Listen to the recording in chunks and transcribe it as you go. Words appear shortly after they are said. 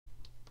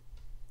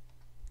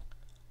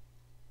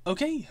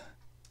Okay,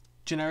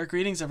 generic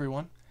greetings,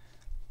 everyone.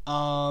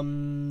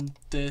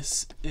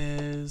 This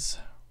is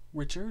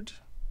Richard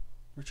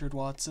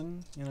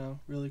Watson,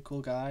 really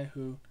cool guy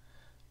who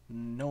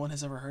no one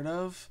has ever heard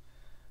of.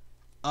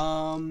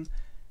 I've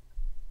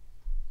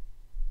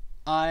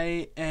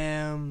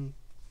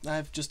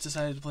just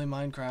decided to play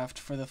Minecraft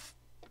for the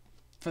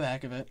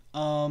heck of it.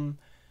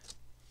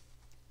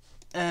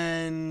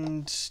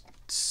 And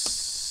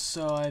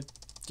so I,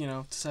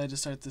 decided to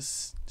start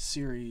this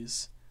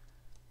series.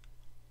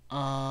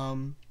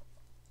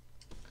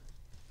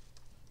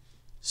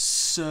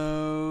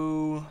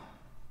 So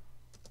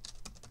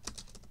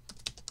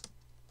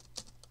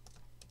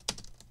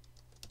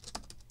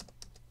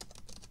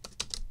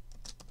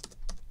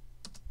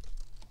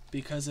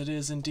because it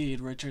is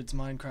indeed Richard's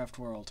Minecraft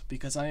world.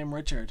 Because I am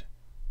Richard,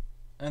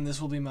 and this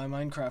will be my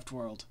Minecraft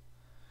world.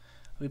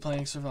 I'll be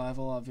playing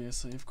survival,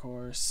 obviously, of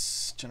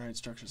course. Generate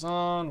structures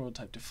on, world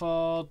type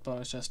default,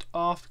 bonus chest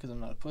off because I'm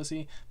not a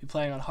pussy. Be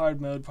playing on hard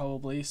mode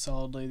probably,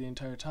 solidly the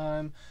entire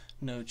time.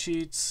 No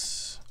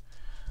cheats.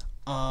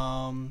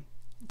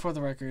 For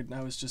the record,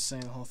 I was just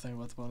saying the whole thing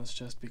about the bonus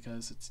chest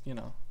because it's,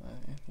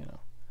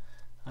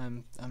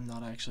 I'm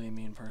not actually a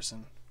mean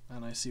person,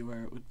 and I see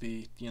where it would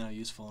be,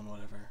 useful and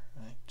whatever,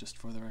 right? Just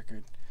for the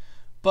record.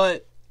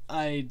 But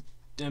I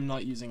am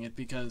not using it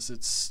because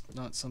it's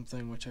not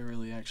something which I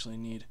really actually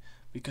need,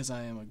 because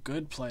I am a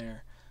good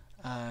player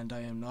and I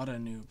am not a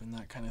noob and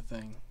that kind of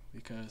thing,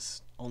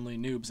 because only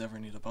noobs ever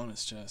need a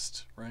bonus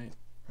chest, right?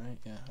 Right?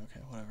 Yeah, okay,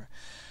 whatever.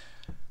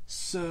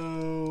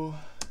 So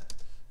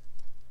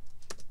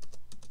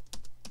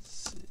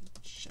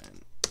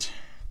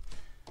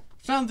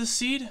found the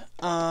seed.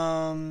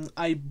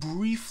 I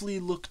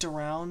briefly looked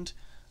around.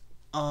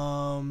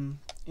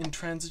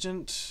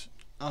 Intransigent,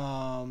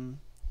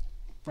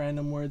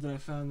 random word that I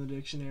found in the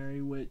dictionary,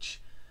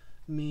 which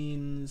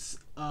means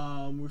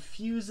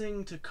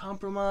refusing to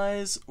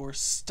compromise or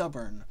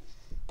stubborn.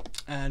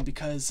 And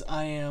because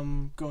I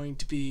am going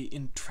to be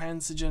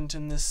intransigent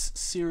in this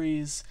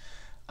series,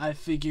 I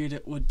figured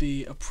it would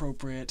be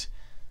appropriate.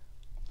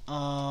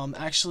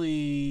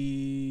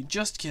 Actually,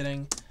 just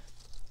kidding.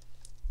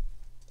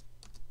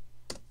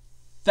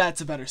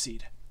 That's a better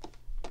seed.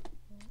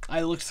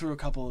 I looked through a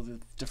couple of the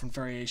different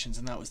variations,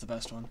 and that was the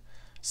best one.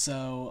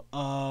 So,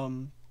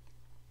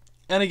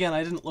 and again,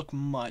 I didn't look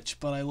much,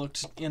 but I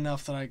looked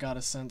enough that I got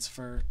a sense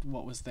for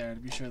what was there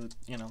to be sure that,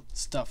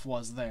 stuff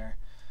was there.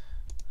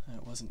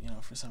 It wasn't,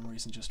 for some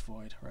reason just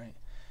void, right?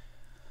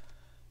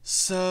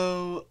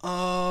 So,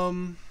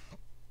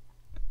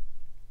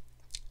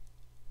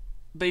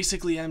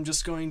 basically I'm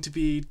just going to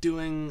be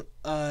doing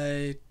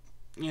a,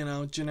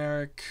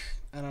 generic,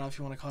 I don't know if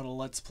you want to call it a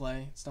let's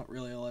play. It's not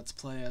really a let's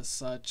play as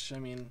such. I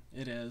mean,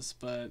 it is,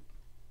 but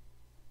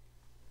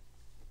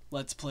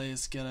let's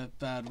plays get a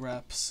bad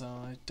rep, so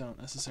I don't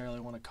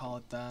necessarily want to call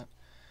it that.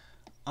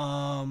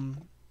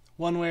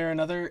 One way or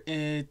another,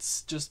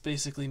 it's just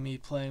basically me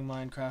playing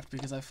Minecraft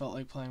because I felt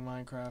like playing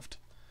Minecraft.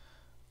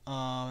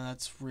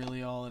 That's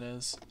really all it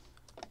is.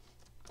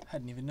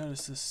 Hadn't even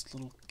noticed this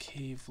little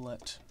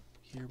cavelet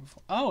here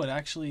before. Oh, it's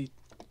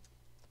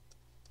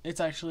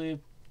actually a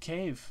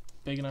cave.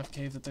 Big enough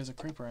cave that there's a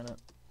creeper in it.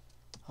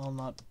 I'll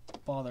not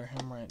bother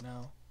him right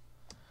now.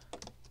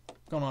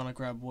 Going on to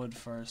grab wood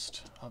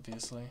first,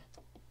 obviously.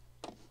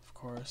 Of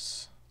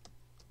course.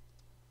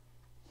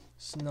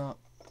 It's not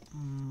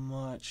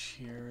much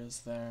here, is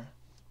there?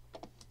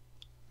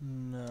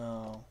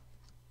 No.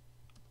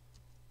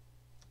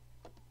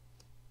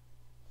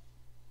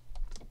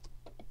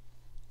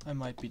 I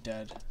might be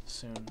dead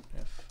soon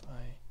if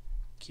I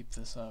keep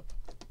this up.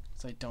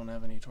 I don't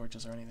have any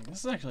torches or anything.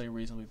 This is actually a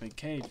reasonably big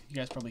cave. You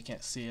guys probably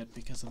can't see it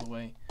because of the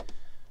way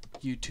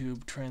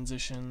YouTube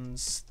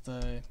transitions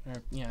the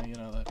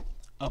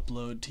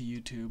upload to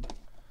YouTube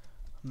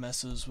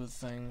messes with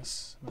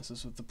things,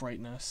 messes with the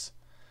brightness.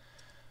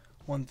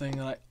 One thing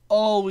that I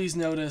always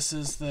notice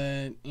is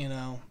that,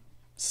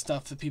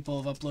 stuff that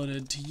people have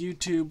uploaded to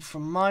YouTube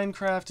from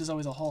Minecraft is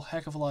always a whole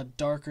heck of a lot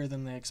darker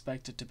than they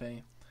expect it to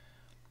be.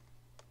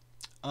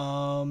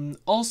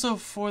 Also,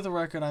 for the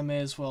record, I may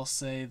as well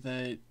say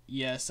that,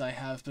 yes, I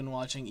have been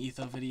watching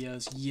etho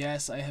videos.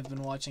 Yes, I have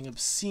been watching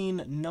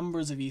obscene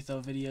numbers of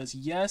etho videos.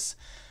 Yes,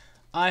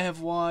 I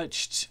have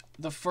watched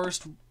the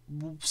first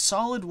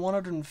solid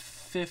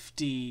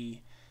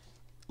 150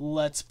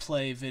 Let's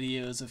Play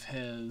videos of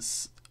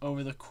his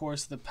over the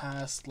course of the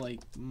past,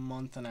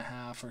 month and a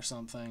half or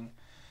something.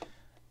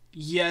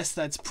 Yes,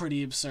 that's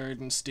pretty absurd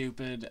and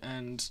stupid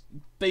and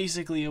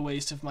basically a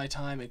waste of my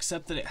time,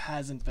 except that it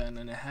hasn't been,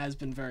 and it has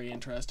been very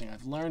interesting.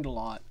 I've learned a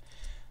lot,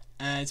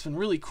 and it's been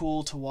really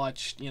cool to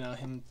watch,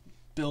 him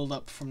build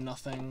up from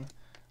nothing,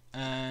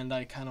 and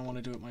I kind of want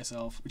to do it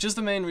myself, which is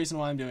the main reason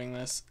why I'm doing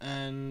this,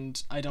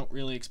 and I don't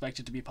really expect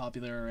it to be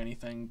popular or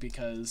anything,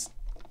 because,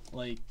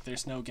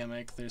 there's no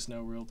gimmick, there's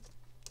no real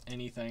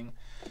anything,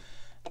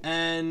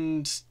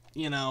 and,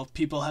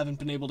 people haven't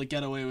been able to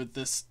get away with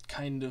this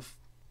kind of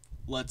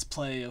Let's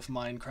Play of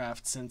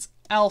Minecraft since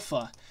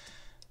Alpha.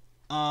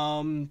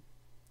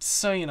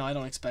 So, I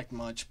don't expect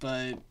much,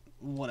 but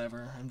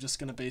whatever. I'm just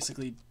gonna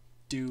basically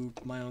do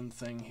my own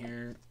thing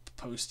here,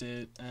 post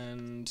it,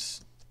 and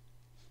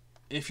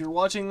if you're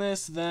watching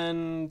this,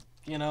 then,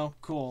 you know,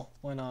 cool,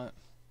 why not,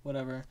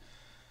 whatever.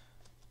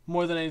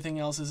 More than anything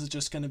else, this is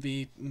just gonna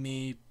be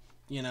me,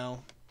 you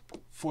know,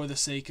 for the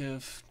sake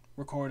of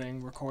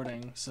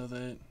recording, so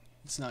that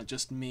it's not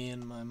just me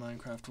in my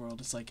Minecraft world,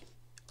 it's like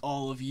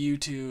all of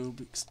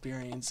YouTube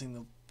experiencing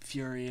the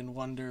fury and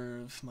wonder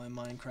of my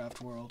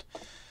Minecraft world.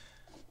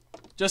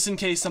 Just in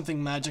case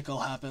something magical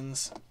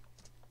happens.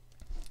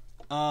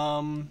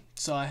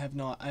 So I have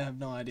no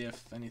idea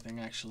if anything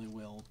actually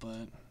will,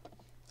 but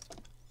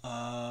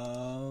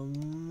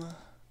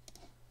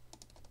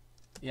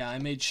yeah, I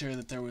made sure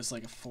that there was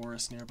like a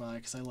forest nearby,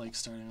 because I like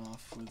starting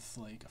off with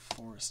like a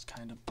forest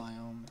kind of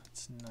biome.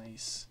 It's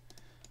nice.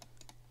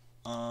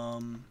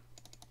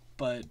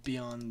 But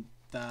beyond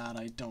that,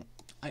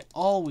 I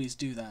always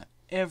do that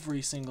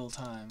every single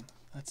time.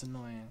 That's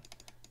annoying.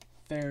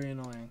 Very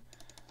annoying.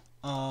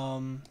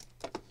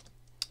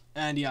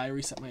 And yeah, I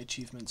reset my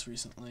achievements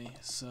recently,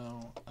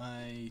 so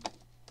I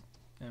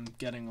am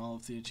getting all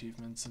of the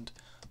achievements, and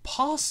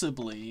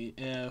possibly,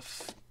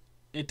 if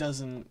it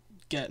doesn't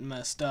get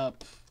messed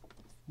up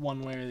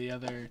one way or the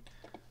other,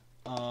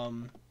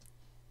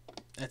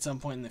 at some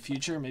point in the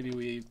future, maybe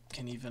we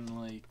can even,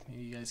 like,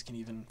 maybe you guys can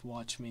even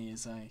watch me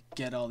as I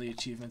get all the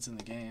achievements in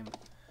the game,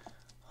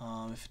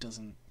 if it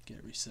doesn't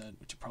get reset,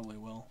 which it probably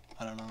will.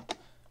 I don't know.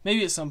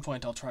 Maybe at some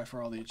point I'll try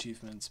for all the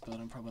achievements, but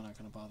I'm probably not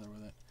going to bother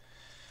with it.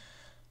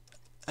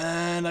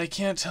 And I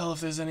can't tell if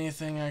there's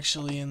anything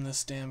actually in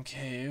this damn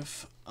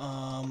cave.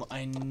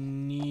 I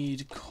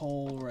need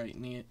coal right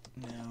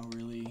now,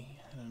 really.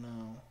 I don't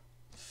know.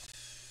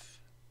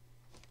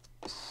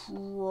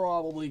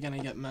 Probably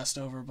gonna get messed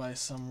over by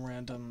some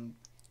random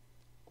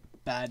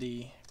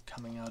baddie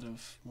coming out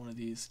of one of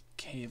these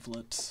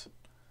cavelets.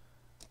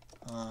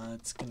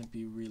 It's gonna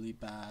be really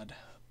bad.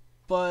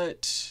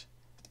 But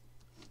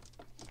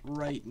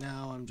right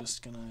now I'm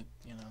just gonna,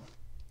 you know,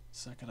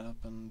 suck it up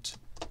and...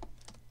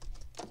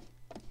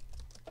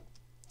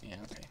 yeah,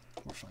 okay,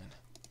 we're fine.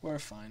 We're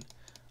fine.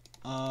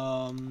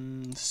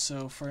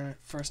 So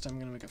first I'm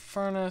gonna make a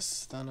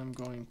furnace, then I'm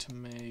going to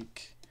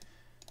make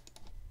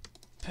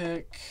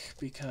pick,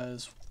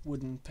 because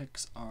wooden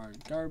picks are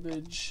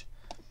garbage,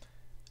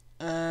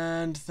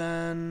 and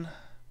then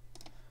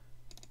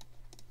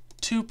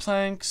 2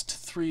 planks to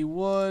 3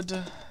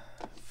 wood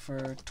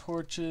for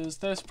torches.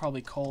 There's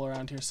probably coal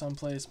around here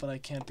someplace, but I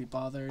can't be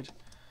bothered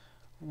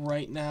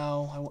right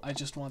now. I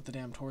just want the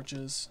damn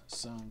torches,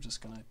 so I'm just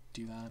gonna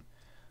do that.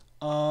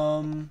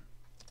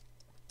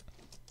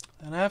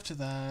 And after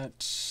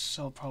that,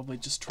 I'll probably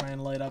just try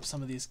and light up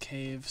some of these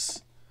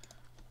caves,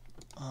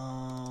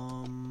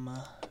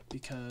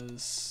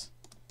 because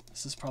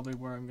this is probably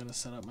where I'm gonna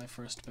set up my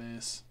first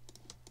base.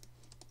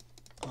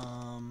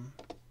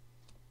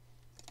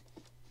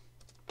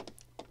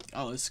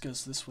 Oh, this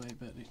goes this way a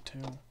bit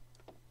too.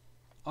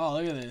 Oh,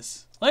 look at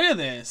this! Look at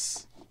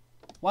this!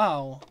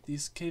 Wow,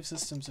 these cave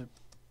systems are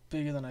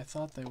bigger than I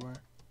thought they were.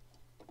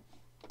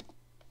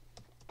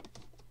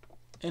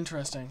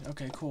 Interesting.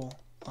 Okay, cool.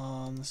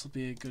 This will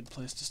be a good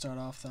place to start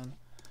off then.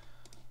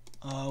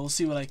 We'll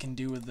see what I can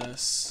do with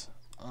this.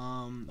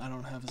 I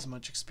don't have as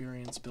much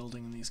experience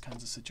building in these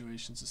kinds of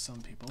situations as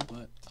some people,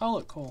 but oh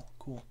look, cool,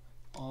 cool,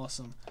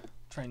 awesome.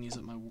 Try and use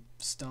up my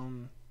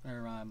stone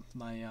or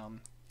my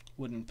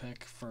wooden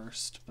pick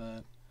first,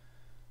 but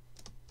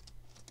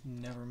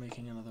never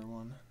making another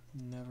one.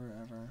 Never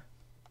ever.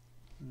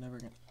 Never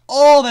gonna.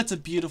 Oh, that's a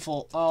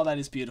beautiful. Oh, that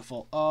is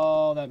beautiful.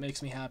 Oh, that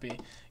makes me happy.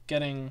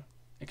 Getting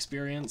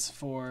experience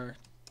for.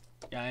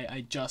 Yeah,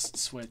 I just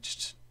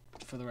switched.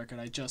 For the record,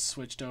 I just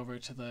switched over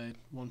to the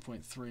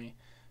 1.3.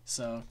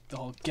 So the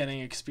whole getting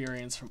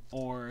experience from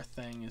ore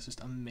thing is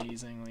just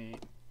amazingly.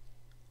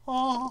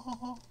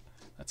 Oh,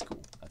 that's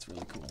cool. That's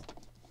really cool.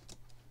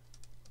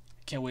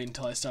 Can't wait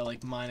until I start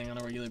like mining on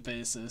a regular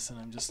basis and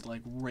I'm just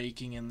like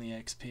raking in the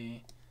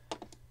XP.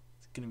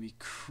 It's gonna be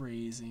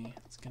crazy.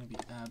 It's gonna be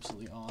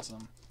absolutely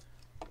awesome.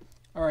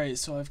 Alright,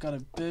 so I've got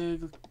a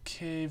big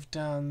cave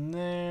down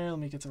there. Let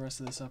me get the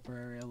rest of this upper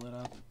area lit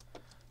up.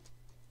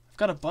 I've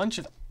got a bunch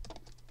of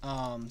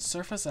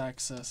surface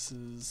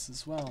accesses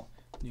as well.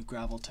 New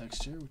gravel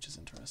texture, which is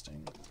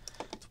interesting.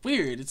 It's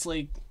weird. It's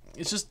like,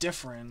 it's just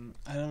different.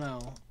 I don't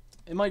know.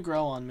 It might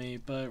grow on me,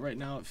 but right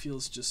now it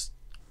feels just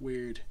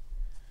weird.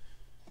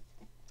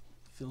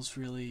 It feels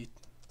really,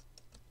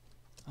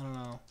 I don't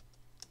know.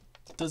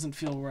 It doesn't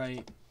feel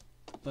right,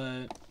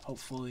 but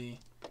hopefully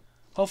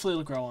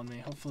it'll grow on me.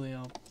 Hopefully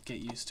I'll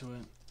get used to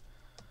it.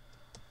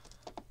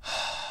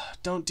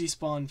 Don't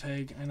despawn,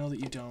 pig. I know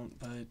that you don't,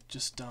 but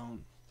just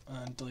don't.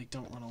 Like,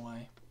 don't run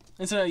away.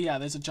 And so, yeah,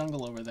 there's a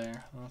jungle over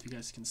there. I don't know if you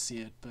guys can see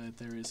it, but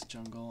there is a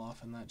jungle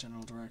off in that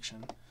general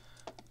direction.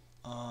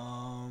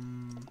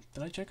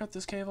 Did I check out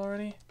this cave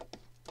already?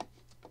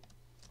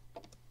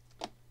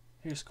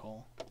 Here's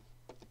coal.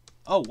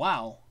 Oh,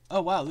 wow.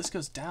 Oh, wow, this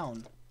goes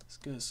down. This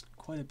goes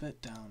quite a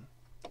bit down.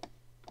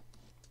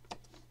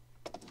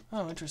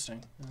 Oh,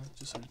 interesting.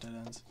 Just sort of dead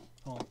ends.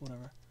 Oh,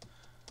 whatever.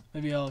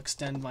 Maybe I'll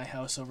extend my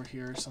house over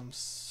here or some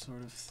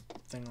sort of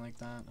thing like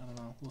that. I don't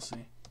know. We'll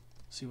see.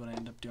 See what I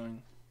end up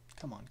doing.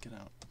 Come on, get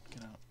out.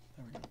 Get out.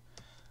 There we go.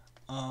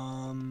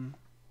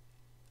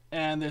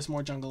 And there's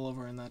more jungle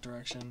over in that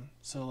direction.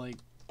 So, like,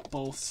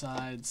 both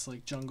sides,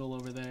 like, jungle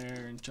over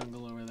there and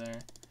jungle over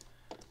there.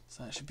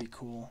 So that should be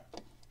cool.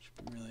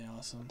 Should be really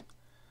awesome.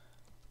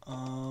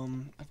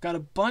 I've got a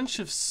bunch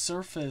of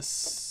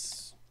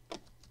surface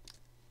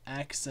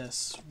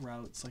access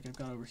routes. Like, I've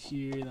got over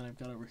here, then I've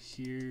got over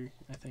here.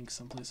 I think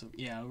someplace over...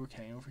 Yeah,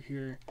 okay, over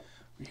here.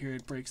 Over here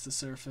it breaks the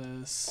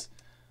surface.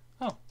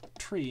 Oh,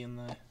 tree in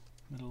the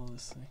middle of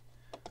this thing.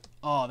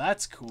 Oh,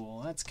 that's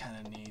cool. That's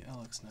kind of neat. That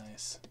looks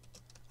nice.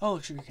 Oh,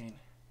 look, sugarcane.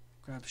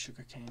 Grab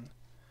sugarcane.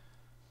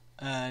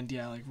 And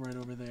yeah, like right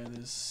over there,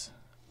 there's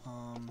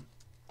is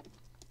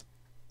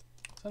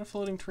that a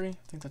floating tree?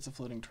 I think that's a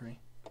floating tree.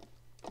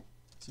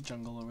 There's a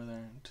jungle over there,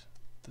 and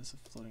there's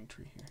a floating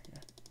tree here.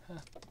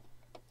 Huh.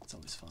 It's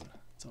always fun.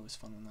 It's always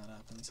fun when that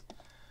happens.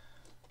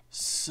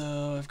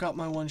 So I've got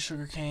my one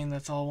sugarcane.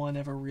 That's all one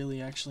ever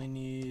really actually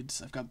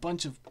needs. I've got a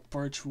bunch of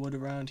birch wood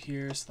around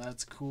here, so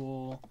that's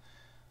cool.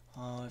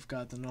 I've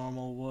got the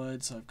normal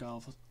wood, so I've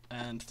got,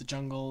 and the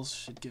jungles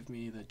should give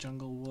me the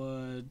jungle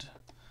wood.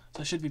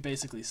 So I should be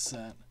basically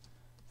set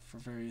for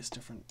various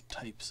different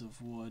types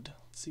of wood.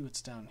 Let's see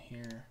what's down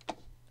here.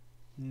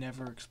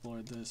 Never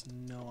explored this,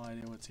 no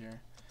idea what's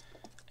here.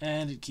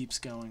 And it keeps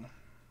going.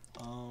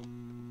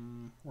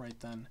 Right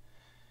then.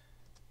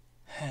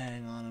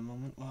 Hang on a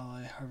moment while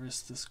I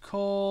harvest this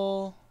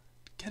coal.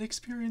 Get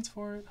experience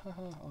for it.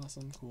 Haha,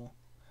 awesome, cool.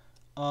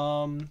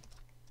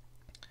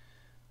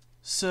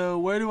 So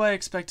where do I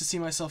expect to see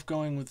myself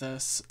going with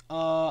this?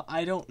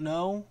 I don't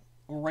know.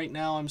 Right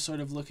now I'm sort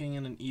of looking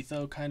in an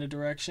etho kind of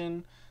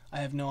direction. I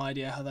have no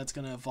idea how that's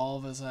going to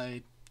evolve as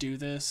I do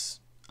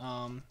this.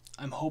 I'm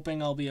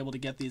hoping I'll be able to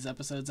get these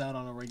episodes out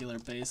on a regular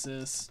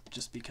basis,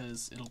 just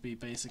because it'll be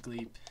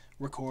basically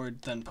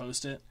record then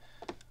post it.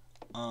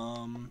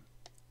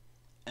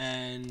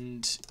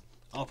 And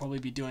I'll probably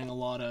be doing a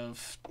lot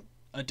of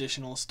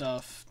additional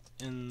stuff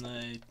in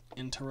the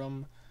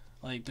interim.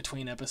 Like,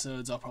 between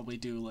episodes, I'll probably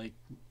do, like,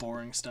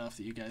 boring stuff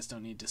that you guys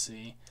don't need to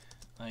see.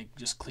 Like,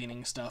 just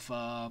cleaning stuff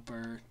up,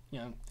 or, you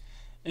know,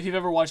 if you've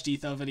ever watched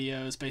Etho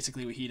videos,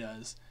 basically what he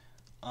does.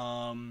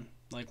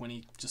 Like, when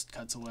he just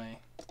cuts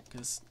away.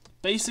 Because,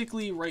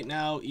 basically, right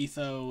now,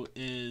 Etho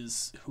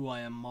is who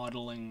I am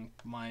modeling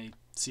my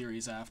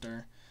series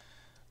after.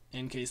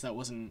 In case that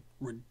wasn't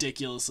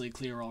ridiculously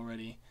clear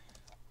already.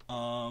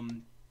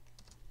 And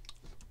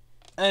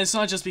it's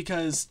not just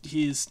because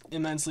he's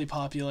immensely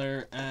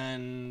popular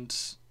and,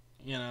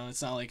 you know,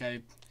 it's not like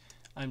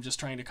I'm just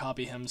trying to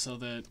copy him so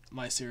that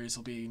my series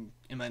will be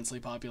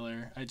immensely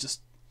popular. I just,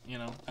 you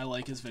know, I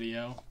like his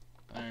video.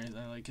 I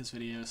like his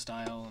video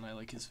style, and I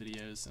like his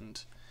videos,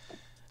 and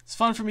it's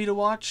fun for me to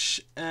watch,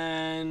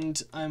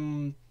 and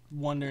I'm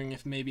wondering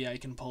if maybe I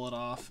can pull it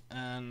off,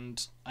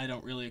 and I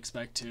don't really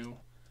expect to.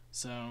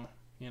 So,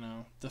 you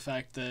know, the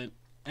fact that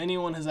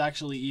anyone has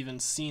actually even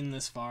seen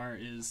this far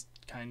is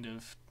kind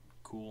of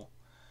cool.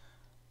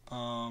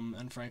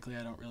 And frankly,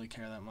 I don't really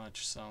care that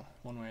much, so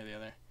one way or the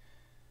other.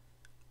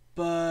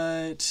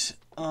 But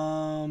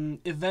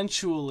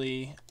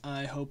eventually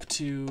I hope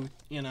to,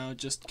 you know,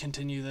 just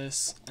continue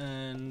this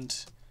and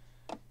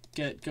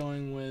get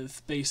going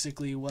with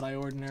basically what I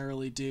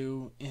ordinarily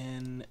do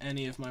in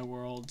any of my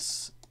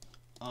worlds,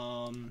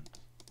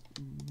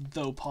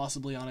 though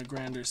possibly on a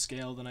grander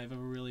scale than I've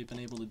ever really been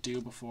able to do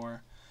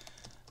before,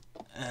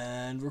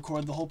 and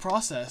record the whole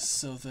process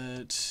so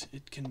that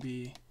it can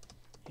be,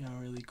 you know,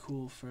 really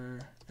cool for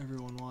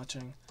everyone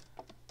watching.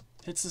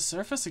 Hits the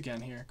surface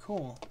again here.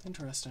 Cool.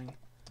 Interesting.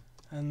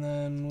 And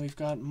then we've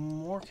got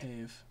more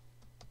cave.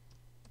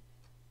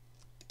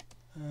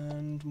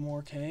 And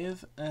more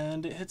cave.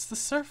 And it hits the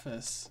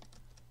surface.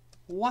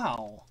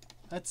 Wow.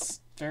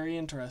 That's very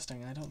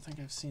interesting. I don't think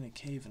I've seen a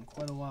cave in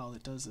quite a while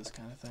that does this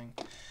kind of thing.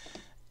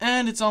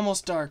 And it's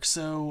almost dark,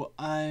 so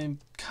I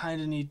kind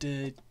of need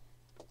to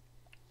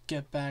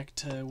get back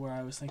to where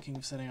I was thinking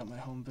of setting up my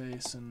home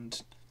base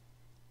and,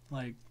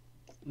 like,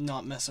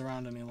 not mess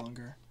around any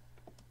longer.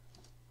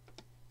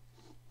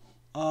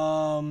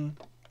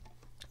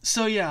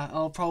 So yeah,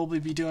 I'll probably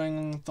be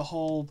doing the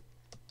whole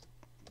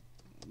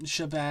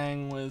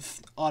shebang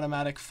with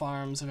automatic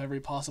farms of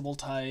every possible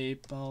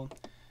type. I'll,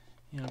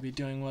 you know, be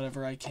doing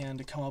whatever I can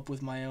to come up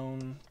with my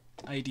own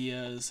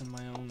ideas and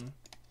my own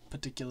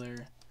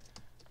particular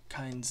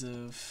kinds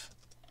of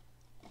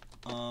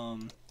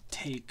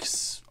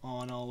takes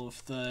on all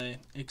of the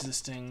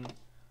existing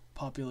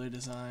popular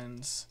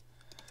designs,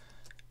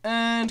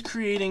 and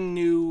creating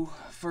new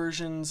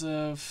versions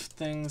of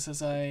things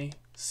as I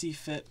see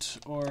fit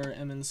or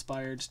am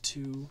inspired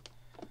to.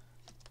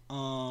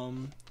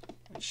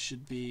 It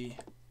should be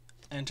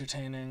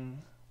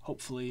entertaining,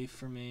 hopefully,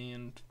 for me,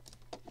 and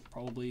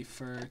probably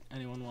for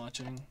anyone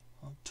watching.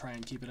 I'll try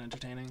and keep it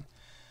entertaining.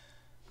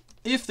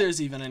 If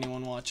there's even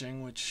anyone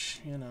watching,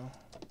 which, you know,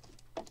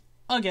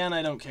 again,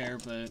 I don't care,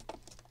 but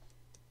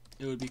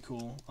it would be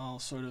cool. I'll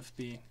sort of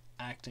be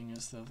acting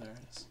as though there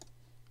is,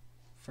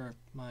 for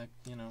my,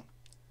 you know,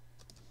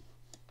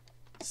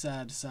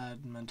 sad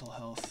mental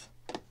health.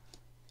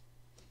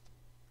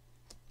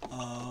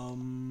 I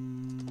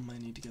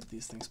need to get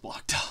these things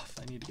blocked off.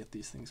 I need to get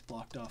these things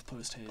blocked off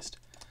post-haste.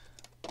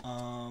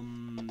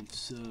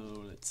 So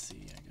let's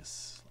see, I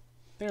guess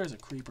there's a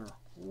creeper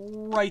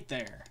right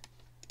there.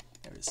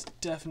 There is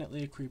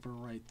definitely a creeper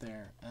right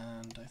there,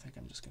 and I think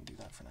I'm just going to do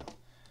that for now,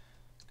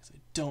 because I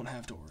don't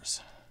have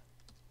doors.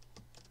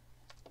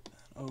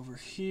 And over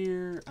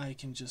here, I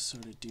can just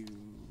sort of do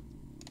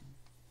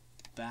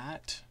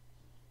that,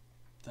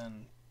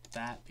 then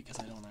that, because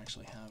I don't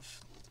actually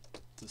have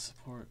the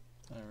support,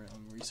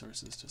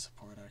 resources to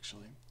support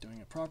actually doing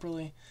it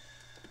properly.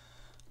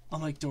 I'll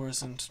make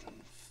doors and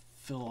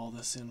fill all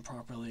this in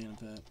properly in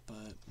a bit,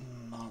 but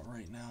not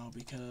right now,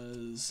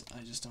 because I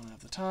just don't have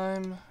the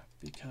time,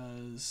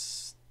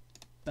 because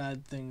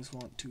bad things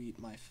want to eat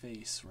my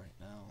face right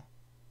now.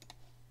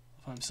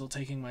 If I'm still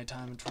taking my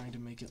time and trying to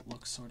make it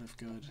look sort of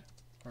good,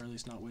 or at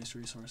least not waste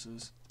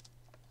resources.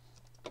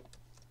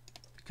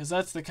 Because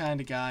that's the kind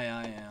of guy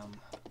I am.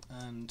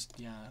 And,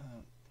 yeah.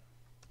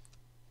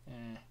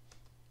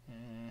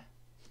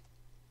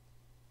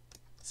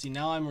 See,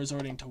 now I'm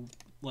resorting to,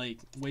 like,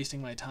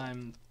 wasting my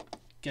time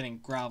getting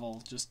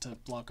gravel just to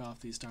block off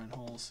these darn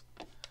holes.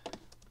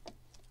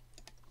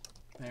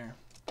 There.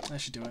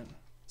 That should do it.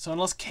 So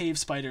unless cave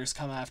spiders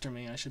come after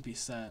me, I should be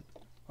set.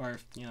 Or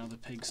if, you know, the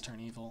pigs turn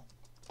evil.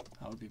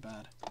 That would be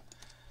bad.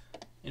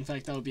 In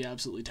fact, that would be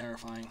absolutely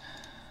terrifying.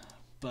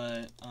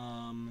 But,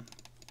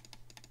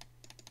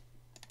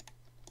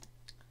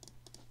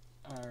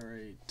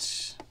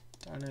 alright.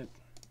 Darn it.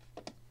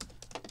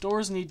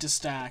 Doors need to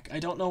stack. I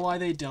don't know why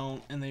they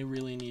don't, and they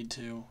really need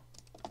to.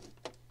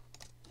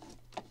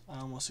 I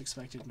almost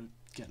expected to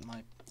get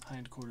my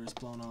hindquarters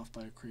blown off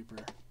by a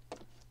creeper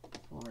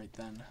right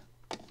then.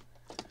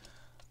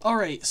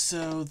 Alright,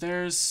 so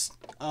there's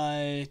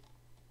a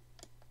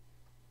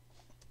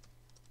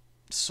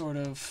sort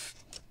of,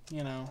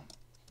 you know,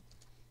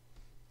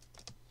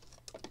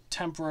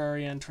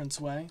 temporary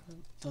entranceway. It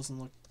doesn't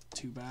look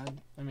too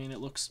bad. I mean, it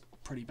looks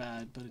pretty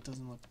bad, but it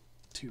doesn't look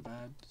too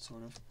bad,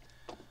 sort of.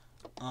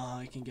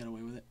 I can get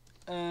away with it.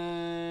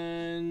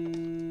 And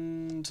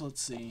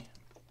let's see.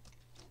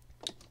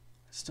 I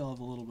still have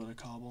a little bit of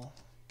cobble.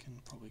 Can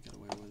probably get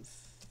away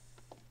with.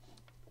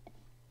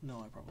 No,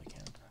 I probably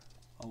can't.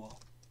 Oh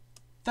well.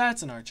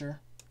 That's an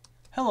archer.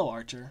 Hello,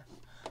 archer.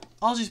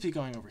 I'll just be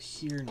going over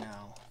here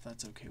now, if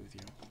that's okay with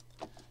you.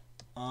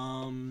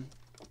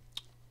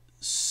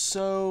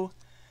 So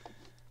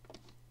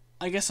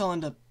I guess I'll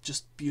end up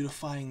just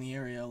beautifying the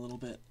area a little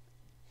bit.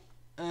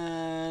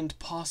 And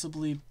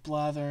possibly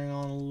blathering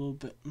on a little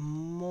bit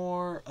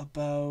more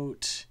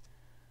about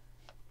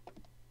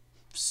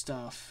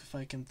stuff, if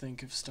I can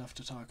think of stuff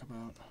to talk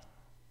about.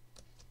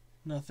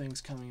 Nothing's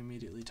coming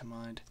immediately to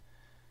mind.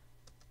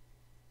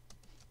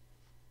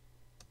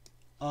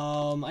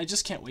 I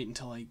just can't wait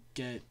until I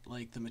get,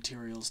 like, the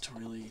materials to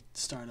really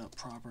start up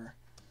proper.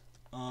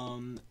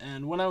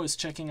 And when I was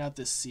checking out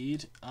this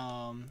seed,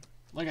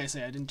 like I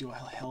say, I didn't do a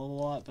hell of a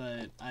lot,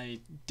 but I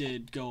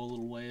did go a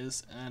little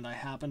ways, and I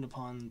happened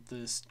upon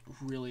this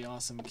really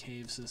awesome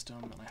cave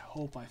system, and I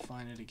hope I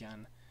find it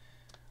again.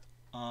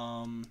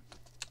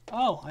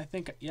 Oh, I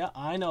think, yeah,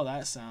 I know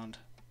that sound.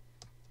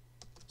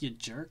 You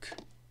jerk.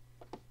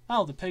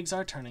 Oh, the pigs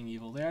are turning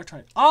evil. They are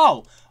trying.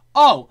 Oh!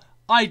 Oh!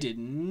 I did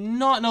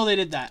not know they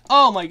did that.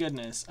 Oh my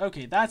goodness.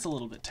 Okay, that's a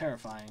little bit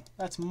terrifying.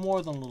 That's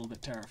more than a little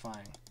bit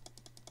terrifying.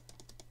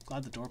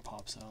 Glad the door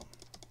pops out.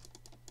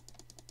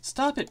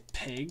 Stop it,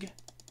 pig.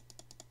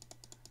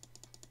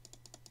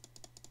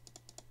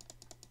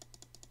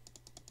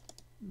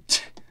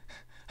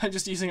 I'm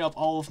just using up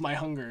all of my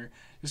hunger,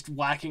 just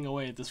whacking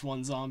away at this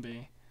one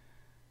zombie.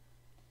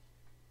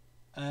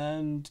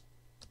 And...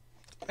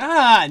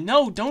 ah,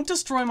 no, don't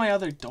destroy my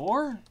other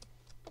door.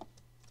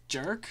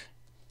 Jerk.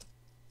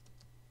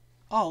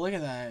 Oh, look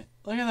at that.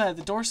 Look at that,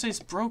 the door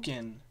stays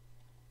broken.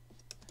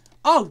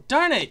 Oh,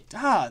 darn it!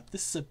 Ah,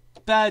 this is a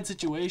bad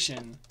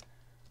situation.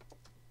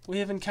 We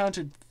have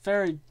encountered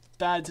very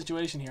bad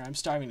situation here. I'm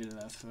starving to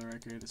death, for the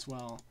record, as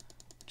well,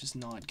 which is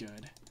not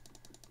good.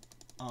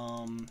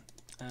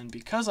 And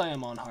because I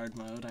am on hard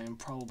mode, I am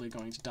probably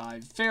going to die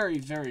very,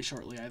 very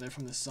shortly, either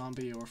from this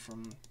zombie or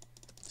from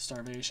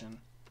starvation.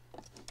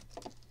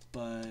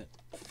 But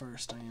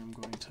first I am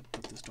going to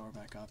put this door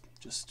back up,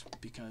 just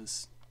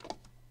because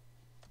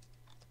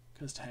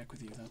to heck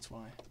with you, that's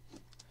why.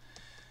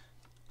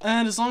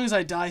 And as long as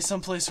I die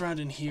someplace around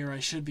in here, I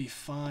should be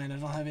fine. I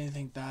don't have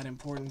anything that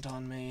important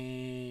on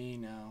me.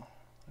 No.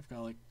 I've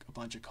got like a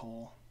bunch of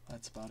coal.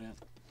 That's about it.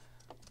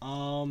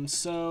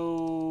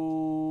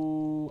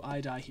 So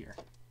I die here.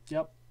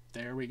 Yep.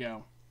 There we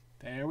go.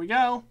 There we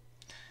go.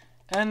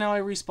 And now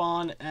I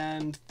respawn,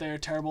 and there are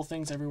terrible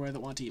things everywhere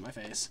that want to eat my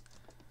face.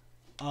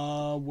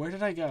 Where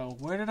did I go?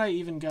 Where did I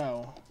even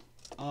go?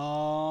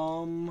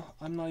 I'm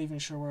not even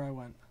sure where I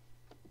went.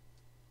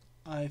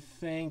 I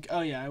think,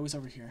 oh yeah, I was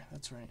over here.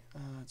 That's right.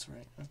 That's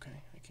right.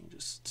 Okay, I can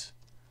just,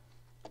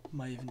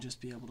 might even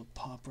just be able to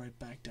pop right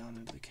back down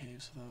into the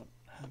caves without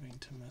having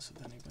to mess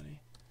with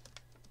anybody.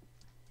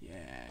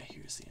 Yeah,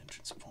 here's the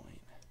entrance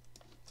point.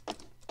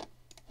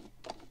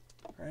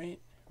 Right?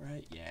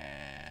 Right?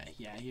 Yeah.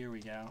 Yeah, here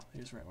we go.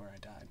 Here's right where I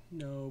died.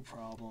 No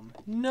problem.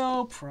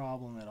 No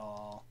problem at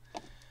all.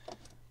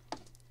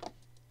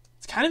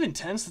 It's kind of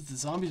intense that the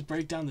zombies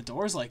break down the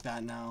doors like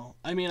that now.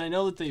 I mean, I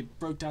know that they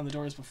broke down the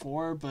doors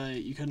before,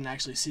 but you couldn't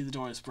actually see the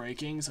doors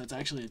breaking, so it's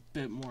actually a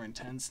bit more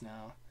intense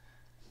now.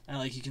 And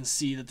like you can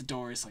see that the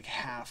door is like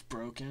half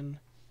broken.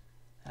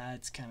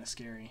 That's kind of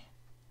scary.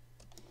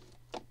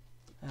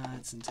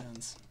 It's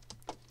intense.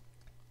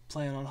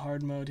 Playing on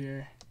hard mode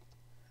here.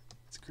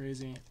 It's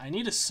crazy. I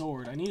need a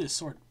sword. I need a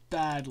sword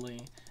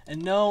badly.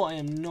 And no, I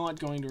am not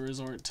going to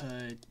resort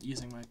to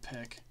using my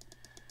pick.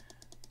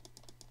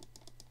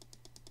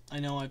 I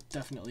know I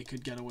definitely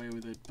could get away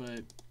with it,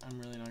 but I'm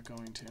really not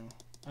going to.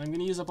 I'm going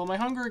to use up all my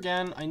hunger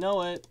again. I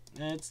know it.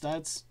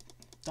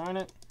 Darn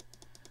it.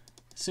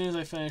 As soon as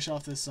I finish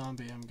off this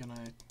zombie, I'm going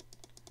to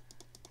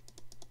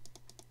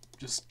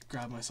just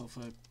grab myself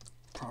a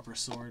proper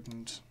sword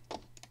and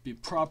be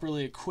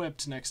properly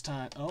equipped next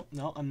time. Oh,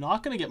 no, I'm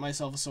not going to get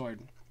myself a sword.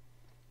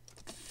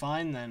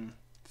 Fine then.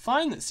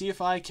 Fine then. See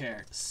if I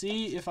care.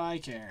 See if I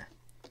care.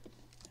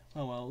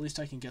 Oh well, at least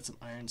I can get some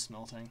iron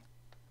smelting.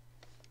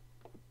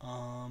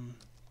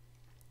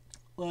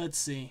 Let's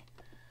see.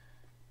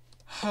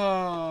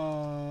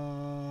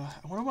 I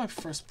wonder what my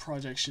first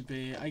project should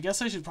be. I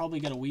guess I should probably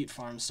get a wheat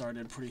farm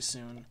started pretty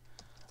soon.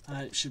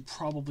 It should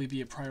probably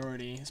be a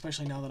priority,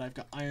 especially now that I've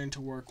got iron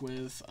to work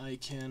with. I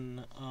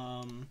can,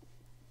 no,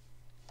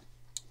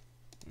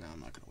 I'm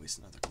not going to waste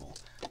another coal.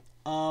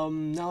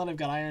 Now that I've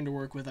got iron to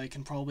work with, I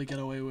can probably get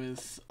away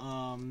with,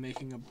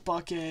 making a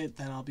bucket.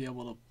 Then I'll be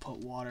able to put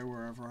water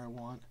wherever I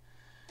want.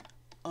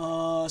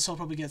 So I'll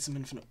probably get some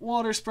infinite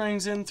water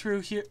springs in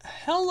through here.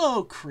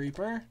 Hello,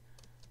 creeper.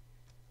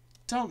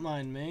 Don't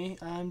mind me.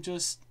 I'm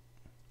just...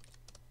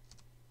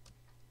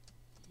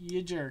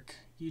 You jerk.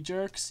 You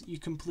jerks. You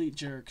complete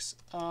jerks.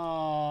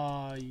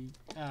 I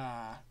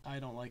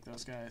don't like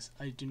those guys.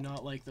 I do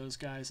not like those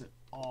guys at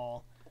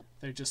all.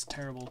 They're just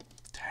terrible.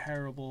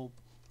 Terrible.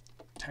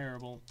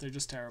 Terrible. They're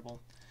just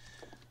terrible.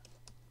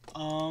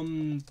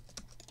 What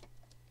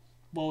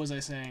was I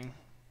saying?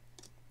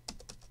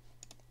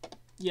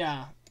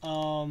 Yeah,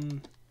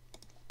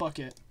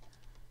 bucket.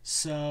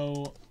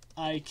 So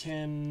I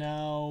can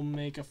now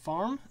make a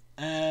farm,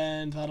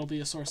 and that'll be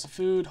a source of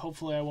food.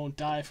 Hopefully I won't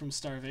die from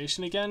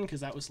starvation again,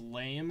 because that was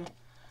lame.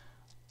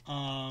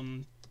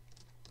 Like,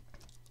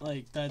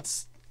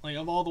 that's, like,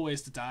 of all the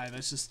ways to die,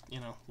 that's just, you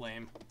know,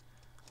 lame.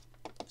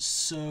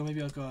 So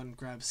maybe I'll go out and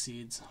grab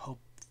seeds.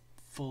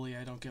 Hopefully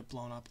I don't get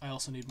blown up. I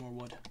also need more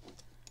wood.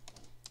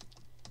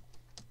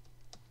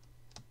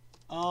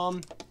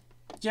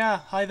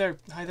 Yeah, hi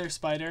there,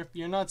 spider.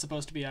 You're not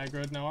supposed to be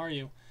aggroed now, are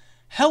you?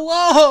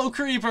 Hello,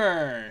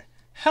 creeper!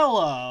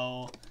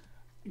 Hello!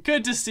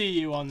 Good to see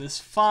you on this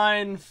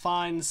fine,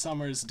 fine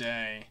summer's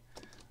day.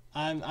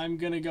 I'm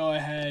gonna go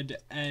ahead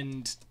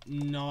and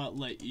not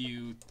let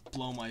you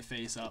blow my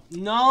face up.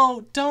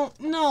 No, don't,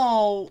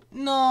 no.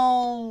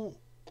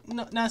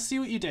 Now see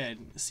what you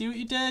did. See what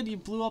you did? You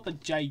blew up a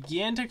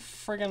gigantic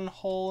friggin'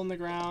 hole in the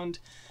ground.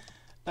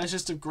 That's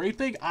just a great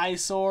big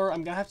eyesore.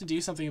 I'm gonna have to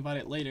do something about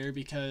it later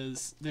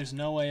because there's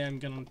no way I'm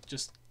gonna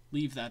just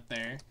leave that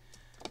there.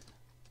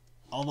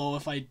 Although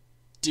if I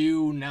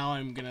do, now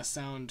I'm gonna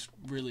sound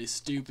really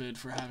stupid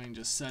for having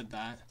just said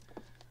that.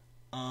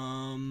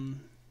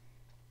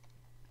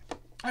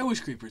 I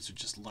wish creepers would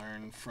just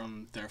learn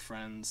from their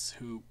friends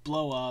who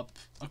blow up,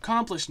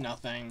 accomplish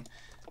nothing,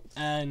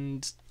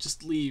 and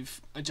just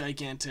leave a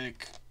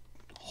gigantic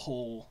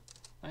hole.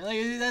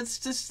 Like, that's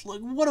just,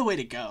 like, what a way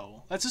to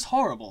go. That's just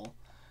horrible.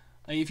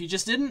 Like, if you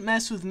just didn't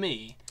mess with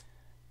me,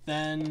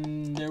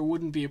 then there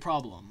wouldn't be a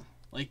problem.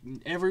 Like,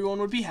 everyone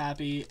would be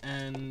happy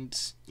and,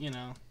 you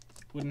know,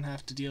 wouldn't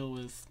have to deal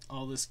with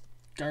all this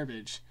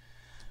garbage.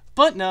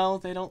 But no,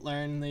 they don't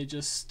learn. They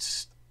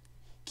just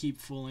keep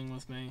fooling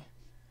with me.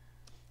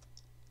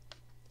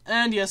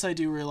 And yes, I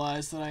do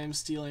realize that I am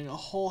stealing a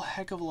whole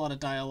heck of a lot of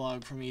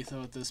dialogue from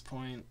Etho at this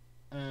point.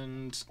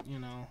 And, you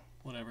know,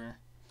 whatever.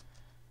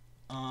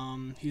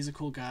 He's a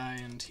cool guy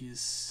and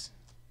he's...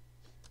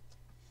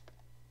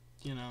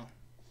 you know,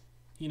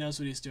 he knows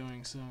what he's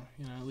doing, so,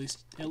 you know,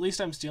 at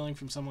least I'm stealing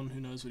from someone who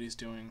knows what he's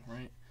doing,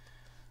 right?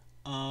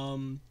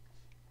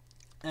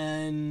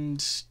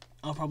 And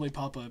I'll probably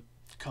pop a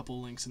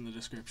couple links in the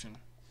description,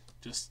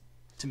 just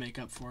to make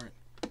up for it,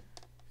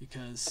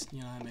 because,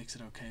 you know, that makes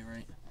it okay,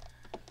 right?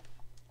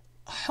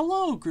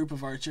 Hello, group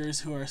of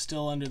archers who are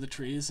still under the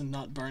trees and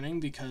not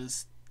burning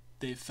because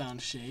they've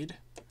found shade.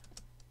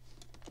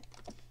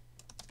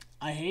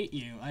 I hate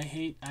you.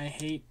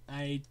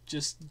 I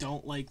just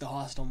don't like the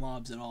hostile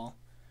mobs at all.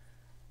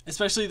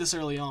 Especially this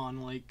early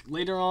on. Like,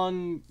 later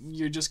on,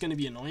 you're just going to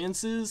be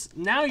annoyances.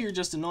 Now you're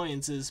just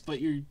annoyances, but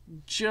you're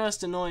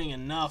just annoying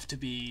enough to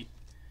be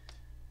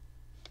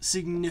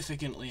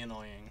significantly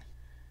annoying.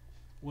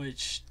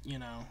 Which, you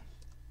know,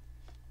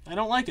 I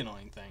don't like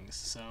annoying things,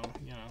 so,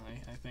 you know,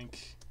 I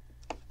think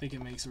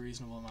it makes a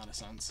reasonable amount of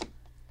sense.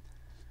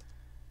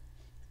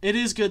 it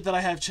is good that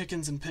I have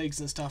chickens and pigs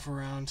and stuff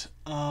around.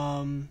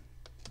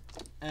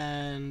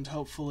 And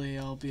hopefully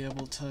I'll be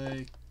able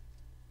to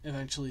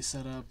eventually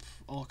set up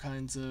all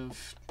kinds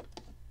of,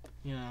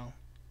 you know,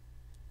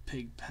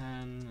 pig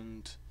pen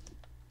and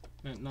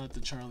not the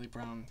Charlie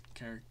Brown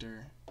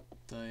character,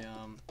 the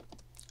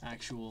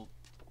actual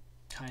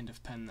kind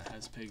of pen that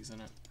has pigs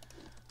in it.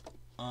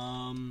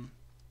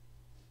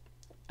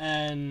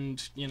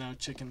 And, you know,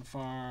 chicken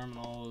farm and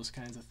all those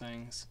kinds of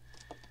things.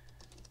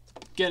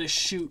 Get a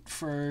chute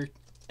for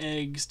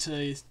eggs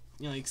to, you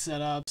know, like set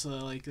up so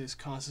that, like, there's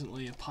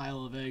constantly a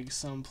pile of eggs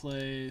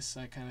someplace,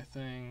 that kind of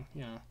thing,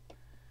 you know.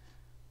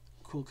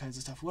 Cool kinds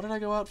of stuff. What did I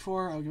go out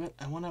for?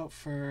 I went out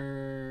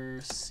for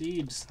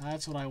seeds.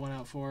 That's what I went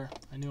out for.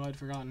 I knew I'd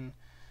forgotten.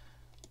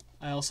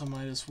 I also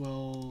might as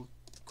well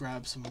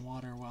grab some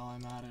water while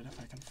I'm at it if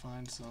I can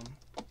find some.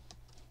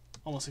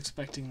 Almost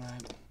expecting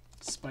that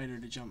spider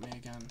to jump me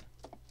again.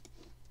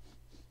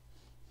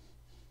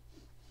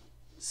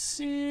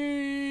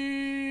 Seeds!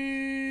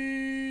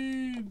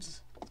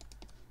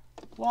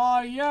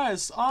 Why,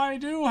 yes, I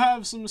do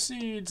have some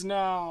seeds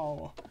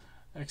now!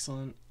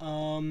 Excellent.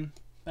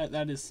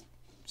 That is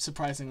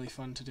surprisingly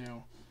fun to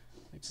do.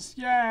 Like, just,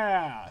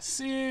 yeah!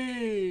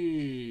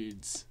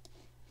 Seeds!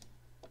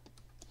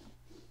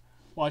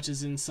 Watch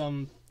as in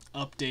some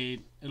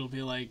update, it'll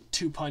be like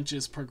 2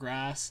 punches per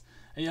grass,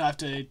 and you'll have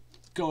to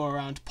go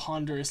around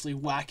ponderously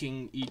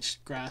whacking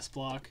each grass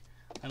block.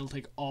 That'll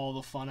take all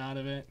the fun out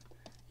of it.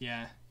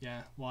 Yeah,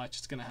 watch,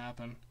 it's gonna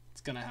happen.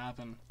 It's gonna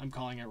happen. I'm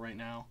calling it right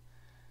now.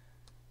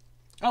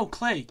 Oh,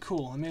 clay,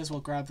 cool. I may as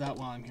well grab that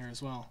while I'm here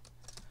as well.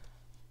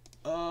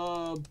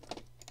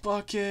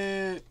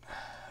 Bucket,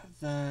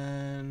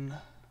 then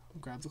I'll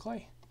grab the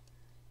clay,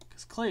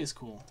 because clay is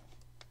cool.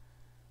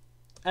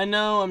 And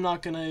no, I'm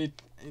not gonna,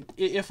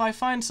 if I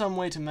find some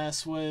way to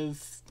mess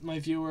with my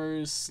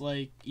viewers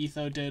like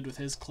Etho did with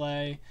his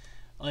clay,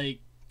 like,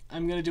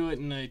 I'm gonna do it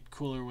in a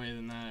cooler way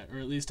than that, or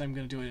at least I'm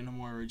gonna do it in a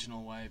more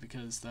original way,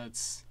 because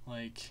that's,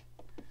 like,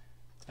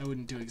 I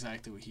wouldn't do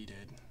exactly what he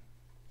did.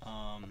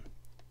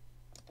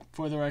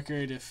 For the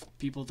record, if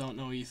people don't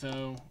know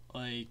Etho,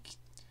 like,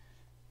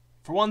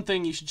 for one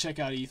thing, you should check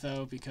out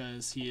Etho,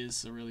 because he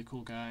is a really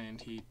cool guy,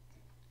 and he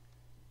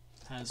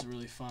has a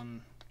really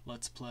fun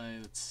Let's Play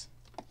that's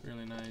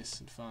really nice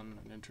and fun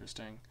and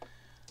interesting.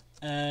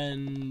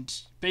 And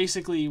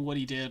basically what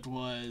he did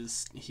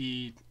was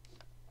he,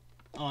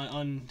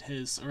 on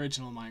his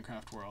original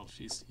Minecraft world,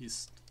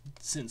 he's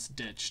since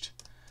ditched,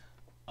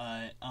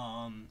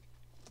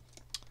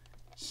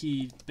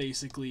 he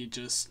basically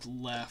just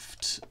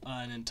left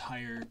an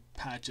entire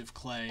patch of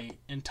clay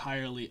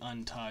entirely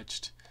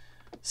untouched,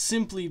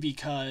 simply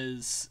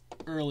because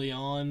early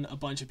on a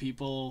bunch of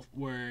people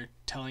were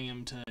telling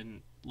him to,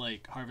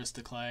 like, harvest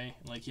the clay,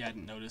 like he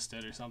hadn't noticed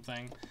it or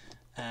something,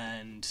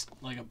 and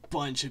like a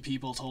bunch of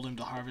people told him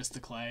to harvest the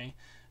clay,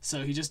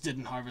 so he just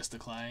didn't harvest the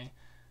clay.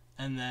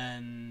 And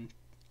then,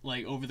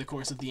 like, over the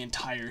course of the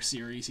entire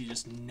series, he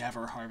just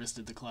never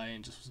harvested the clay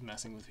and just was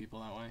messing with people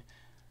that way.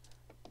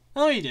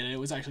 Oh, he did it. It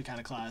was actually kind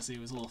of classy.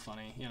 It was a little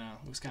funny, you know.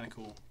 It was kind of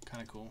cool.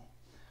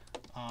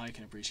 I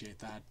can appreciate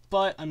that.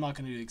 But I'm not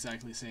going to do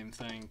exactly the same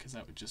thing, because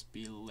that would just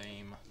be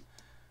lame.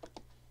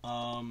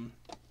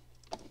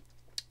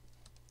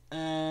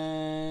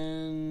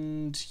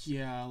 And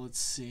yeah, let's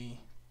see.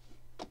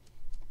 Let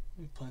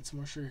me plant some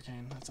more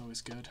sugarcane. That's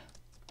always good,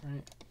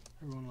 right?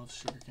 Everyone loves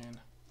sugarcane.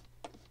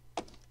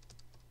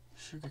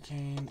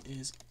 Sugarcane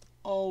is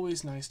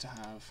always nice to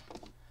have.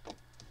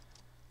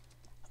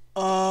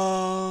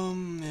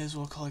 May as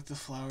well collect the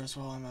flowers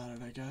while I'm at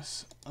it, I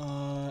guess.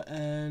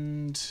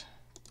 And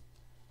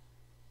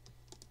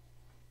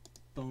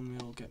bone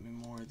meal will get me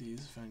more of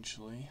these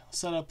eventually. I'll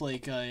set up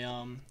like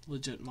a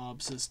legit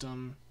mob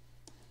system,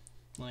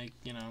 like,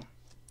 you know,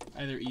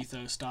 either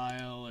Etho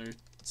style or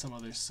some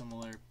other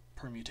similar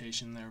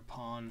permutation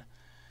thereupon.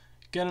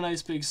 Get a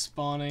nice big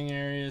spawning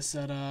area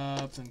set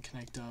up, then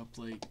connect up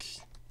like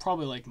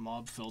probably like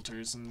mob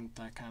filters and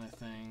that kind of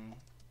thing.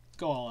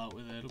 Go all out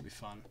with it, it'll be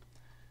fun.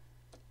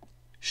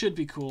 Should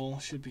be cool,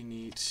 should be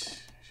neat,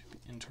 should be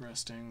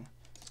interesting,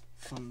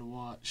 fun to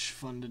watch,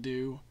 fun to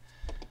do.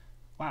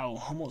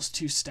 Wow, almost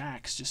 2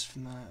 stacks just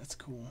from that, that's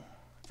cool.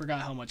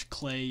 Forgot how much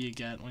clay you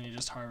get when you're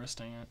just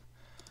harvesting it.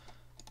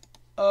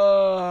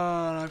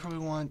 I probably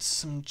want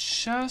some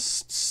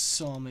chests,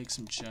 so I'll make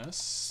some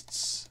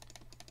chests.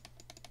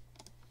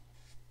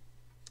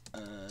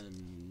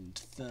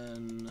 And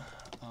then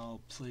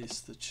I'll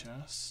place the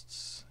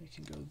chests. They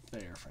can go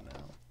there for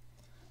now.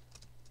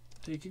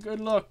 Take a good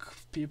look,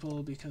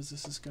 people, because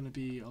this is going to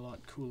be a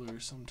lot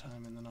cooler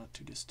sometime in the not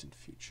too distant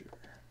future.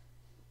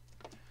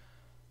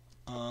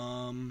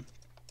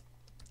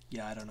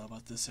 Yeah, I don't know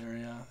about this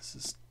area. This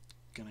is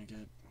gonna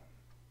get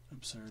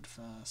absurd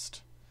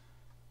fast.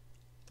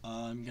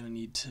 I'm gonna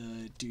need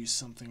to do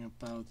something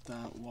about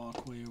that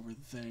walkway over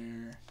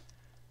there.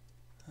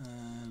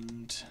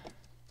 And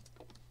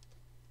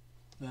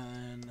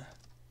then,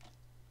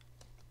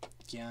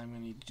 yeah, I'm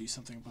gonna need to do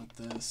something about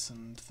this,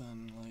 and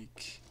then,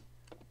 like,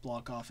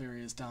 block off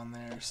areas down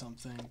there or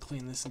something.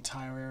 Clean this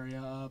entire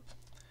area up.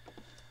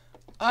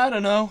 I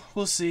don't know.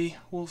 We'll see.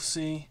 We'll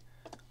see.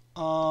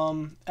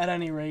 At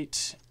any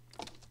rate,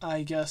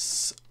 I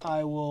guess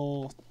I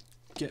will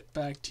get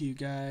back to you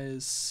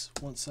guys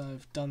once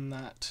I've done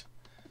that.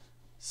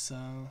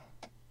 So,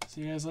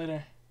 see you guys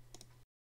later.